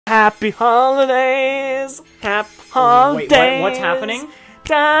Happy holidays! Happy holidays! Wait, what's happening?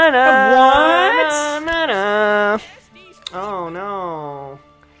 What? Oh no.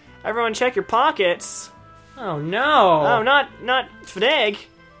 Everyone check your pockets. Oh no. Oh, not Fnig.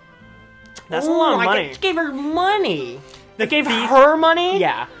 That's a lot of money. I gave her money. They gave her money?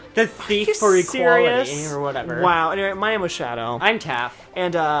 Yeah. The thief for equality or whatever. Wow. Anyway, my name was Shadow. I'm Taff.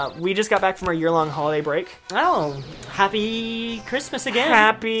 And we just got back from our year-long holiday break. Oh, happy Christmas again.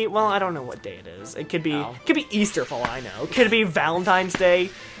 Happy, well, I don't know what day it is. It could be Easter for all I know. Could be Valentine's Day.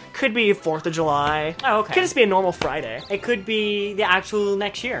 Could be 4th of July. Oh, okay. Could just be a normal Friday. It could be the actual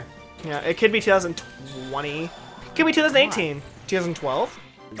next year. Yeah, it could be 2020. Could be 2018. 2012?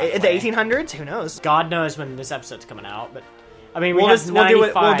 The 1800s? Who knows? God knows when this episode's coming out, but I mean, we'll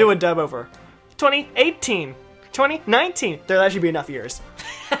do a dub over. 2018. 2019. There'll actually be enough years.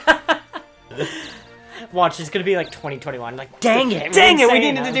 Watch, it's gonna be like 2021. Like, dang it! Dang it! We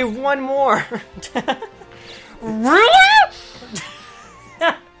needed to do one more.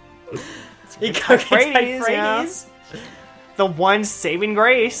 Euphrates. The one saving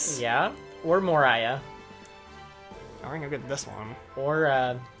grace. Yeah. Or Moriah. I'm gonna get this one. Or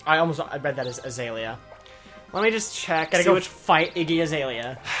I read that as Azalea. Let me just check. Gotta go fight Iggy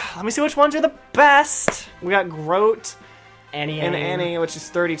Azalea. Let me see which ones are the best. We got Groat, Annie, and Annie, which is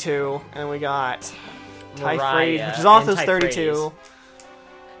 32, and we got Typhrates, which is also 32.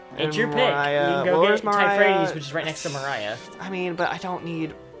 It's your pick. Mariah. You can go get Mariah? Typhrates, which is right next to Mariah. I mean, but I don't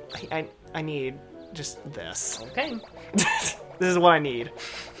need. I need just this. Okay. This is what I need.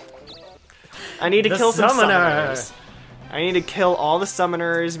 I need to kill some summoners. I need to kill all the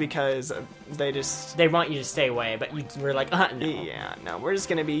summoners because they want you to stay away, but we're like, no. Yeah, no, we're just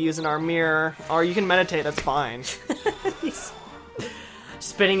gonna be using our mirror. Or you can meditate, that's fine.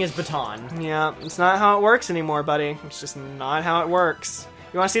 Spinning his baton. Yeah, it's not how it works anymore, buddy. It's just not how it works.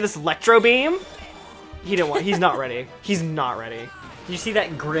 You wanna see this electro beam? He's not ready. He's not ready. You see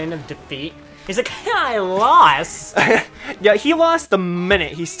that grin of defeat? He's like, I lost! Yeah, he lost the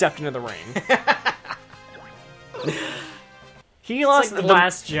minute he stepped into the ring. He lost like the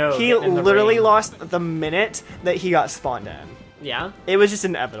last joke. He literally lost the minute that he got spawned in. Yeah? It was just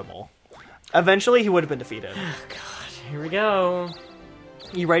inevitable. Eventually, he would have been defeated. Oh, God. Here we go.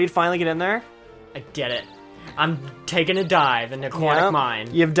 You ready to finally get in there? I did it. I'm taking a dive in the aquatic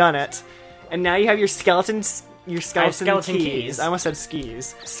mine. You've done it. And now you have your skeleton keys. I almost said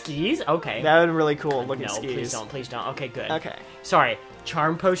skis. Skis? Okay. That would be really cool looking skis. No, please don't. Okay, good. Okay. Sorry.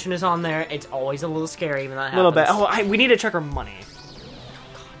 Charm potion is on there. It's always a little scary when that happens. A little bit. Oh, we need to check our money.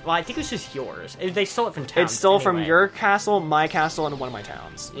 Well, I think it's just yours. They stole it from towns. It's stole from your castle, my castle, and one of my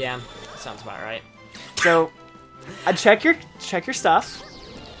towns. Yeah, sounds about right. So, check your stuff.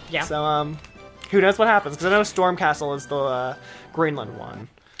 Yeah. So, who knows what happens? Because I know Storm Castle is the Greenland one.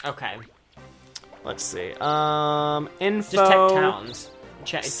 Okay. Let's see. Info. Just check towns.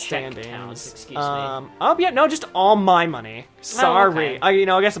 Check standings. Towns, excuse me. Oh, yeah, no, just all my money. Sorry. Oh, okay.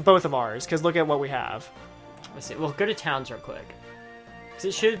 I guess both of ours, because look at what we have. Let's see. Well, go to towns real quick. Because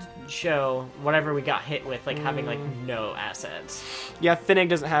it should show whatever we got hit with, like, having, like, no assets. Yeah, Finnig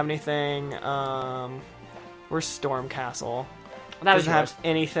doesn't have anything. Where's Storm Castle? That doesn't have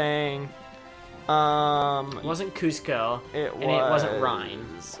anything. It wasn't Cusco. It wasn't Rhine.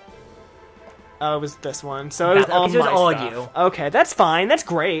 Oh, it was this one. So it was all my stuff. You. Okay, that's fine. That's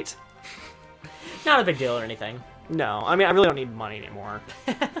great. Not a big deal or anything. No, I mean, I really don't need money anymore.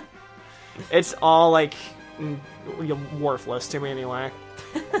 It's all, like, worthless to me anyway.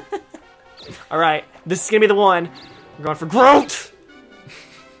 Alright, this is gonna be the one. We're going for Groat!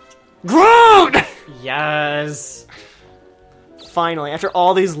 Groat! Yes. Finally, after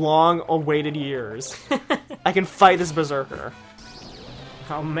all these long awaited years, I can fight this berserker.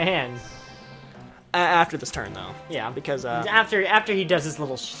 Oh, man. After this turn, though. Yeah. Because, after he does his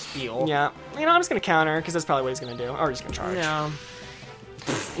little spiel. Yeah. You know, I'm just gonna counter, because that's probably what he's gonna do. Or he's gonna charge. No.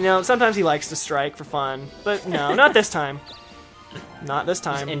 You know, sometimes he likes to strike for fun. But no, not this time. Not this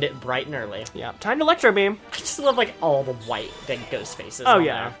time. Just end it bright and early. Yeah. Time to Electro Beam. I just love, like, all the white ghost faces. Oh,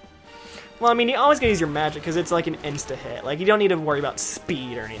 yeah. There. Well, I mean, you always gotta use your magic, because it's like an insta-hit. Like, you don't need to worry about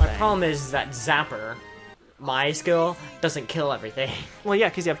speed or anything. My problem is that Zapper, my skill, doesn't kill everything. Well, yeah,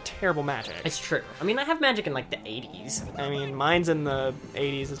 because you have terrible magic. It's true. I mean, I have magic in, like, the 80s. I mean, mine's in the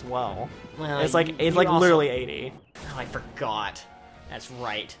 80s as well. Well, it's like literally 80. Oh, I forgot. That's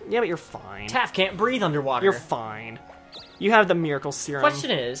right. Yeah, but you're fine. Taff can't breathe underwater. You're fine. You have the miracle serum.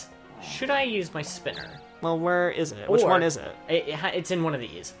 Question is, should I use my spinner? Well, where is it? Which one is it? It's in one of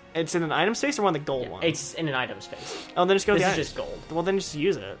these. It's in an item space or one of the gold ones? It's in an item space. Oh, then just go to the This item. is just gold. Well, then just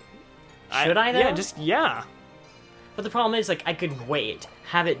use it. Should I, though? Yeah, yeah. But the problem is, like, I could wait,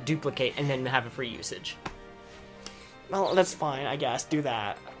 have it duplicate, and then have a free usage. Well, that's fine, I guess. Do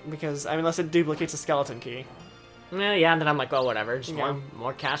that. Because, I mean, unless it duplicates a skeleton key. Well, yeah, and then I'm like, well, whatever. Just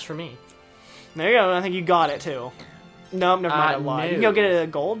more cash for me. There you go. I think you got it, too. Nope, never mind. I lied. No. You can go get a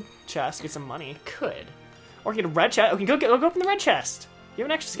gold chest, get some money. Could. Or get a red chest. We can go open the red chest. You have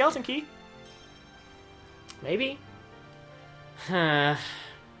an extra skeleton key. Maybe.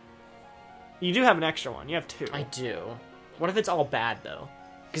 You do have an extra one. You have 2. I do. What if it's all bad, though?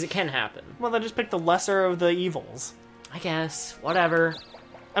 Because it can happen. Well, then just pick the lesser of the evils. I guess. Whatever.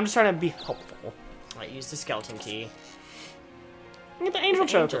 I'm just trying to be helpful. I use the skeleton key. Get the angel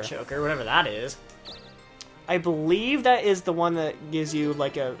choker. Angel choker, whatever that is. I believe that is the one that gives you,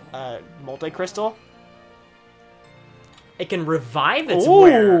 like, a multi-crystal. It can revive its Ooh.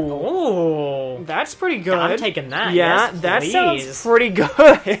 wearer. Oh, that's pretty good. I'm taking that. Yeah, yes, that please. sounds pretty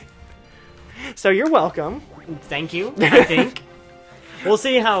good. So you're welcome. Thank you, I think. We'll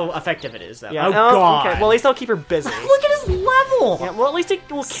see how effective it is, though. Yeah. Oh, God. Okay. Well, at least I'll keep her busy. Look at his level! Yeah, well, at least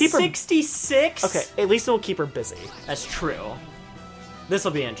it will keep her... 66? Okay, at least it will keep her busy. That's true. This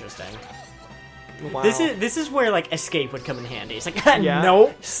will be interesting. Wow. This is where, like, escape would come in handy. It's like, yeah.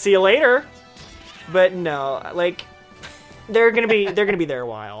 nope. See you later. But no, like... They're gonna be there a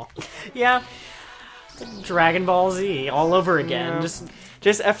while. Yeah. Dragon Ball Z all over again. Yeah.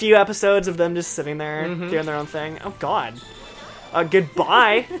 Just a few episodes of them just sitting there doing their own thing. Oh God.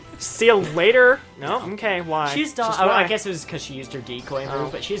 Goodbye. See you later. No. Okay. Why? She's dodged. Oh, I guess it was because she used her decoy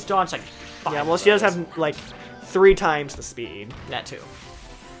move, but she's dodged like 5 Yeah. Well, she does have like 3 times the speed. That too.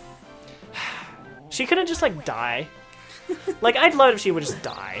 She couldn't just like die. Like I'd love if she would just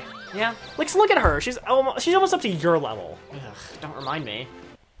die. Yeah. Like look at her. She's almost up to your level. Ugh, don't remind me.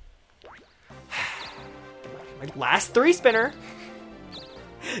 Like last 3 spinner.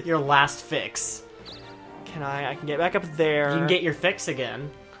 Your last fix. I can get back up there. You can get your fix again.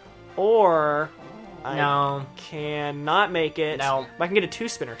 Or No. cannot make it. No. But I can get a 2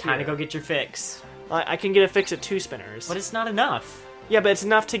 spinner. Time to go get your fix. I can get a fix at 2 spinners. But it's not enough. Yeah, but it's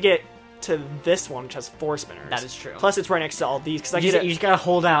enough to get to this one, which has 4 spinners. That is true. Plus, it's right next to all these. Because You just gotta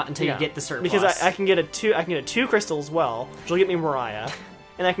hold out until you get the surplus. Because I can get a 2. I can get a 2 crystal as well, which will get me Mariah,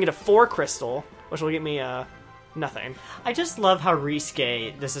 and I can get a 4 crystal, which will get me nothing. I just love how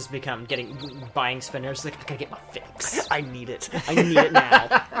risque this has become. Buying spinners. Like I gotta get my fix. I need it. I need it now.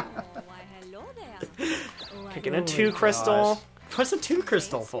 Why, hello there. Picking a 2 crystal. What's a 2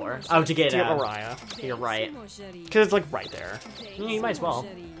 crystal for? Oh, to get Mariah. You're right. Because it's like right there. Yeah, you might as well.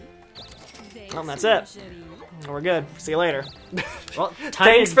 Well, and that's it. We're good. See you later. Well,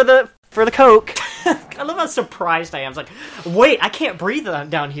 Thanks for the Coke. I love how surprised I am. It's like, wait, I can't breathe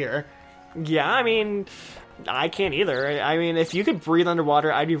down here. Yeah, I mean, I can't either. I mean, if you could breathe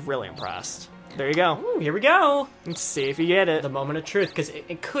underwater, I'd be really impressed. There you go. Ooh, here we go. Let's see if you get it. The moment of truth, because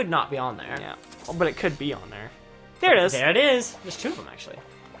it could not be on there. Yeah, but it could be on there. There it is. There it is. There's 2 of them, actually.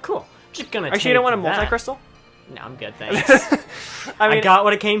 Cool. Just gonna Actually, you don't want a multi-crystal? No, I'm good, thanks. I mean, I got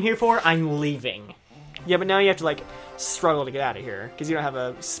what I came here for. I'm leaving. Yeah, but now you have to, like, struggle to get out of here, because you don't have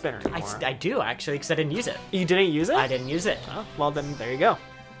a spinner anymore. I do, actually, because I didn't use it. You didn't use it? I didn't use it. Oh, well, then there you go.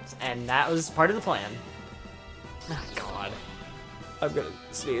 And that was part of the plan. Oh, God. I'm gonna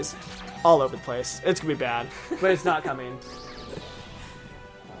sneeze all over the place. It's gonna be bad, but it's not coming.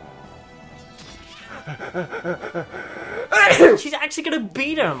 She's actually gonna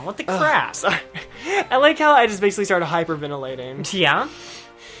beat him. What the crap? Sorry. I like how I just basically started hyperventilating. Yeah?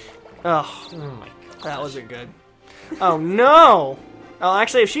 Oh Oh my god. that wasn't good. Oh no! Oh,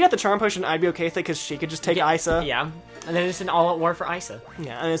 actually, if she got the charm potion, I'd be okay with it because she could just take Isa. Yeah. And then it's an all-out war for Isa.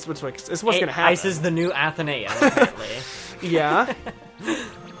 Yeah, and it's what's gonna happen. Isa's the new Athenaeum, apparently. Yeah.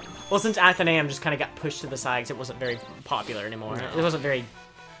 Well, since Athenaeum just kind of got pushed to the side because it wasn't very popular anymore. No. It wasn't very...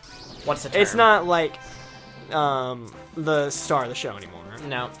 What's the term? It's not like the star of the show anymore.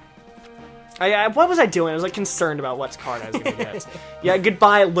 No. What was I doing? I was like concerned about what card I was gonna get. Yeah,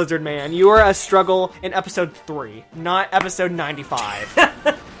 goodbye, Lizard Man. You are a struggle in episode 3, not episode 95.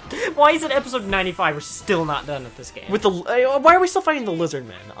 Why is it episode 95? We're still not done with this game. With the why are we still fighting the Lizard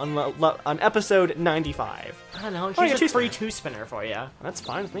Man on episode 95? I don't know. Oh, Here's yeah, a free 2-spinner for you. That's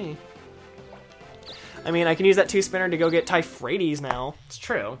fine with me. I mean, I can use that 2-spinner to go get Typhrates now. It's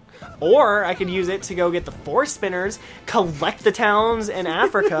true. Or I could use it to go get the 4 spinners, collect the towns in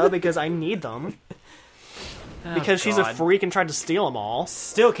Africa because I need them. Because she's a freak and tried to steal them all.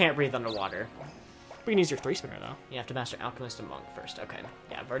 Still can't breathe underwater. We can use your 3-spinner though. You have to master Alchemist and Monk first. Okay.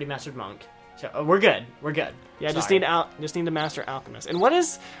 Yeah, I've already mastered Monk. So we're good. We're good. Yeah, Sorry. just need to master Alchemist. And what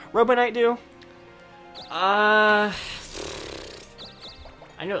does Robo Knight do? I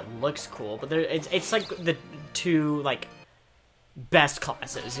I know it looks cool, but it's like the two like best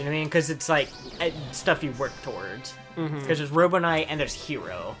classes. You know what I mean? Because it's like stuff you work towards. Because there's Robo Knight and there's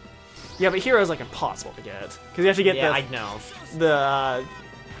Hero. Yeah, but Hero's like impossible to get because you have to get I know the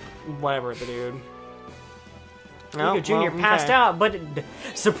whatever the dude. Rico Jr. passed out, but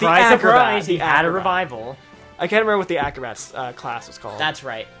surprise, surprise, he had a revival. I can't remember what the Acrobat's class was called. That's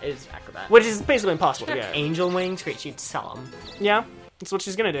right, it's Acrobat. Which is basically impossible to get. Angel wings, great, she'd sell them. Yeah, that's what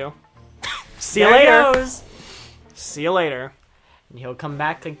she's gonna do. See you later. Goes. See you later. And he'll come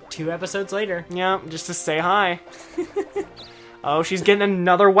back like 2 episodes later. Yeah, just to say hi. Oh, she's getting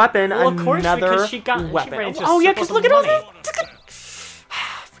another weapon. Well, of course, because she weapon. Yeah, because look at all the...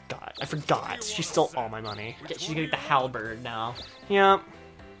 I forgot. She stole all my money. Yeah, she's gonna get the halberd now. Yeah.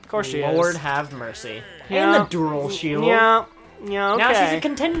 Of course she is. Lord have mercy. Yeah. And the dual shield. Yeah. Yeah, okay. Now she's a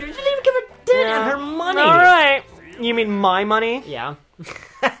contender. You didn't even give her debt and her money. Alright. You mean my money? Yeah.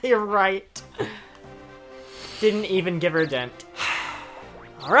 You're right. Didn't even give her a dent.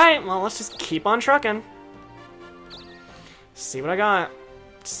 Alright, well, let's just keep on trucking. See what I got.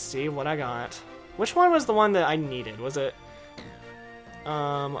 See what I got. Which one was the one that I needed? Was it...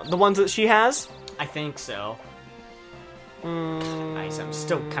 the ones that she has? I think so. I'm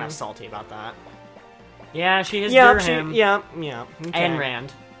still kind of salty about that. Yeah, she has Durham. Yeah. Okay. And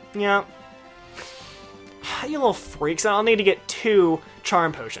Rand. Yeah. You little freaks. I'll need to get 2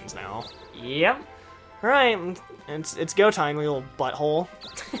 charm potions now. Yep. Alright, it's go time, you little butthole.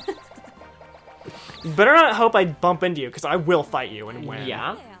 Better not hope I bump into you, because I will fight you and win.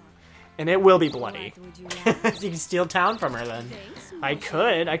 Yeah. And it will be bloody. You can steal town from her then. I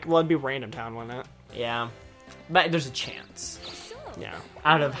could. Well, it'd be random town, wouldn't it? Yeah. But there's a chance. Yeah.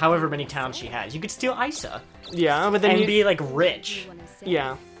 Out of however many towns she has. You could steal Isa. Yeah, but then and be, like, rich.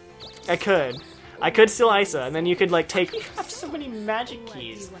 Yeah. I could. I could steal Isa, and then you could, like, take... You have so many magic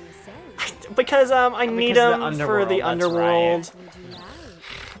keys. Because, I need them for the underworld. Right.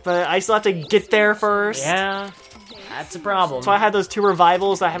 But I still have to get there first. Yeah. That's a problem. So I had those 2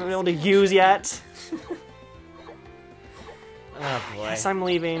 revivals that I haven't been able to use yet. Oh, boy. Yes, I'm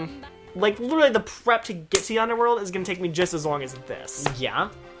leaving. Like, literally, the prep to get to the underworld is going to take me just as long as this. Yeah.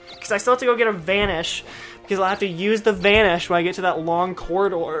 Because I still have to go get a Vanish, because I'll have to use the Vanish when I get to that long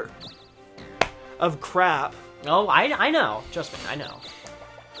corridor of crap. Oh, I know. Trust me, I know.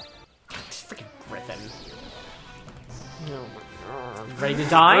 This freaking Griffin. Oh my god. Ready to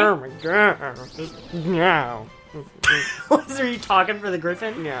die? Oh my god. No. Are you talking for the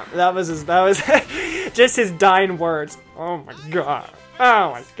Griffin? Yeah, that was just his dying words. Oh my god.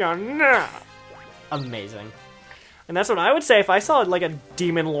 Oh my god, no. Amazing. And that's what I would say if I saw like a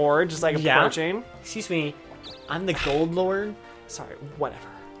demon lord just like approaching. Excuse me, I'm the gold lord. Sorry, whatever.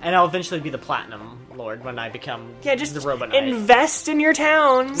 And I'll eventually be the platinum lord when I become just the Robo Knight. Invest in your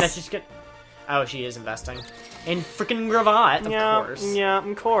towns. That's just good. Oh, she is investing. In freaking Gravatt, of course. Yeah,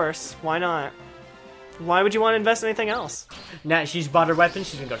 of course. Why not? Why would you want to invest in anything else? Now she's bought her weapons,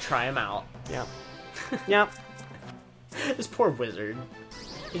 she's gonna go try them out. Yeah. Yep. This poor wizard.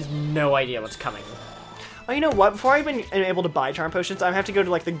 He has no idea what's coming. Oh, you know what? Before I even am able to buy charm potions, I have to go to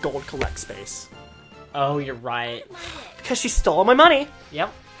like the gold collect space. Oh, you're right. Because she stole all my money.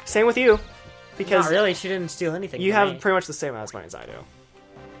 Yep. Same with you. Because not really, she didn't steal anything. You from have me. pretty much the same amount of money as I do.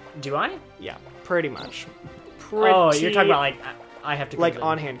 Do I? Yeah, pretty much. Oh, you're talking about like I have to go like to...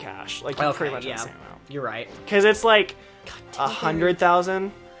 on hand cash. Like you pretty much have the same amount. You're right. Because it's like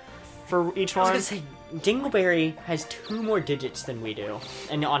 100,000 for each one. I was gonna say Dingleberry has 2 more digits than we do,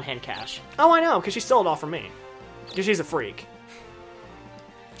 and on hand cash. Oh, I know, because she stole it all from me. Because she's a freak.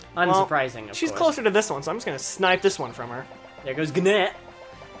 Unsurprising, of she's closer to this one, so I'm just gonna snipe this one from her. There goes Gannett.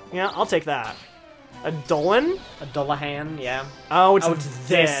 Yeah, I'll take that. A Dolan? A Dullahan, yeah. Oh, it's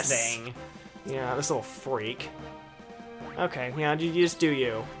this thing. Yeah, this little freak. Okay, yeah, you just do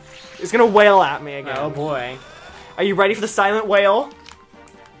you. It's gonna wail at me again. Oh boy. Are you ready for the silent wail?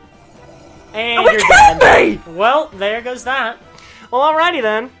 And you're dead. Well, there goes that. Well, alrighty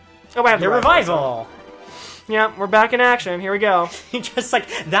then. Oh, I have the revival. Yeah, we're back in action. Here we go. Just like,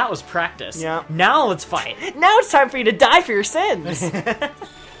 that was practice. Yeah. Now let's fight. Now it's time for you to die for your sins.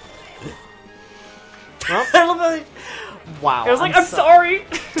 Well, wow. It was like, I'm sorry.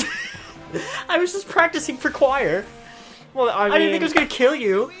 I was just practicing for choir. Well, I didn't think it was gonna kill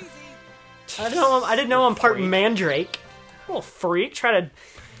you. I didn't know I'm part mandrake. Little freak. Try to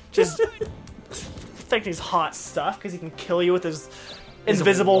just think he's hot stuff because he can kill you with his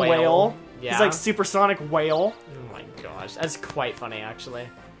invisible whale. Yeah. He's like supersonic whale. Oh my gosh, that's quite funny actually.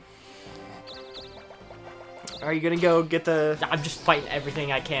 Are you gonna go get the... I'm just fighting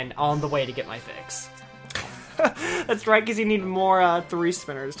everything I can on the way to get my fix. That's right, because you need more 3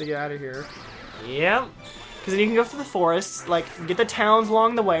 spinners to get out of here. Yep. Because then you can go through the forests, like, get the towns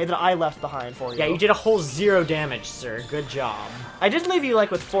along the way that I left behind for you. Yeah, you did a whole 0 damage, sir. Good job. I did leave you,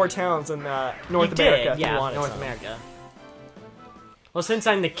 like, with 4 towns in North America. If you wanted North some. America. Well, since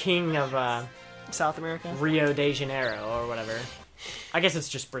I'm the king of South America? Rio de Janeiro, or whatever. I guess it's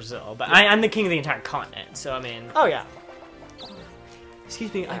just Brazil, but I'm the king of the entire continent, so I mean... Oh, yeah.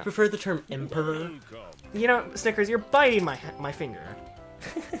 Excuse me, I prefer the term emperor. You know, Snickers, you're biting my finger.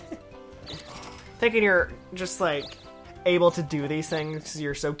 Thinking you're just, like, able to do these things because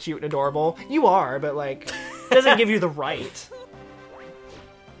you're so cute and adorable. You are, but, like, it doesn't give you the right.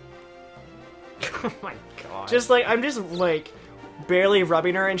 Oh my god. Just, like, I'm just, like, barely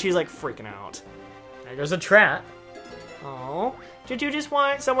rubbing her and she's, like, freaking out. There goes a trap. Oh, did you just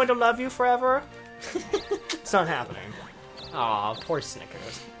want someone to love you forever? It's not happening. Aw, poor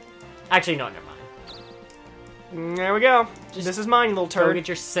Snickers. Actually, no, never mind. There we go. This is mine, you little Go turd. get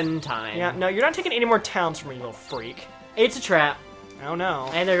your sin time. Yeah, no, you're not taking any more towns from me, you little freak. It's a trap. Oh no.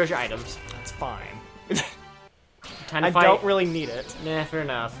 And there goes your items. That's fine. Time to I fight. don't really need it. Nah, fair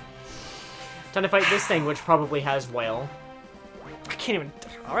enough. Time to fight this thing, which probably has whale. I can't even...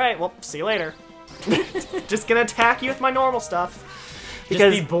 Alright, well, see you later. Just gonna attack you with my normal stuff.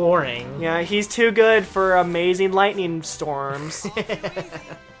 Just be boring. Yeah, he's too good for amazing lightning storms.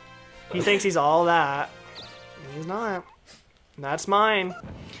 He thinks he's all that. He's not. That's mine.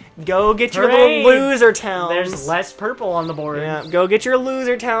 Go get your Hooray! little loser towns. There's less purple on the board. Yeah, go get your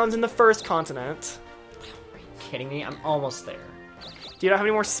loser towns in the first continent. Kidding me? I'm almost there. Do you not have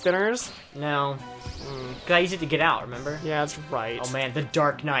any more spinners? No. Because I used it to get out, remember? Yeah, that's right. Oh man, the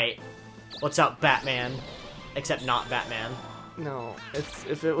Dark Knight. What's up, Batman? Except not Batman. No,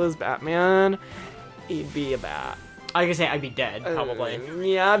 if it was Batman, he'd be a bat. I could say I'd be dead, probably.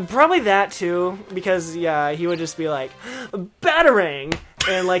 Yeah, probably that too, because yeah, he would just be like, Batarang!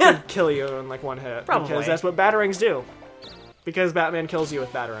 And like he'd kill you in like one hit. Probably. Because that's what Batarangs do. Because Batman kills you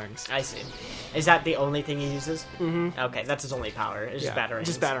with Batarangs. I see. Is that the only thing he uses? Mm-hmm. Okay, that's his only power. It's just Batarangs.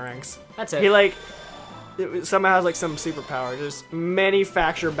 Just Batarangs. That's it. He like, somehow has like some superpower, just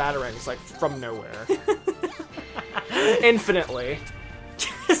manufacture Batarangs like from nowhere. Infinitely.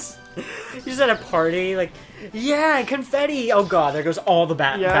 He's at a party, like, yeah, confetti! Oh god, there goes all the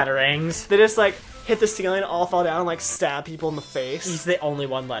Batarangs. They just like hit the ceiling, all fall down, and like stab people in the face. He's the only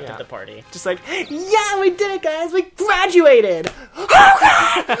one left Yeah. at the party. Just like, yeah, we did it, guys! We graduated! Oh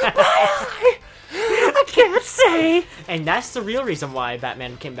god! Why? I can't say! And that's the real reason why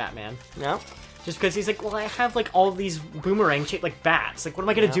Batman became Batman. Yeah. Just because he's like, well, I have like all these boomerangs shaped like bats. Like, what am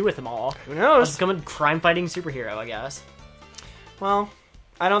I gonna do with them all? Who I'll knows? just become a crime-fighting superhero, I guess. Well,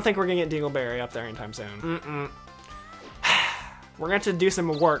 I don't think we're gonna get Dingleberry up there anytime soon. We're gonna have to do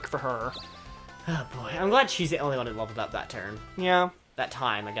some work for her. Oh boy, I'm glad she's the only one who leveled up that turn. Yeah. That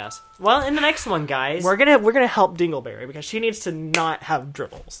time, I guess. Well, in the next one, guys. We're gonna help Dingleberry because she needs to not have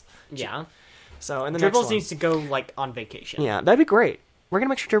dribbles. Yeah. So in the Dribbles next one, needs to go, like, on vacation. yeah, that'd be great. We're gonna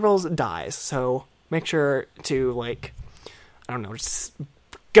make sure Dribbles dies. So make sure to like, I don't know, just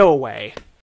go away.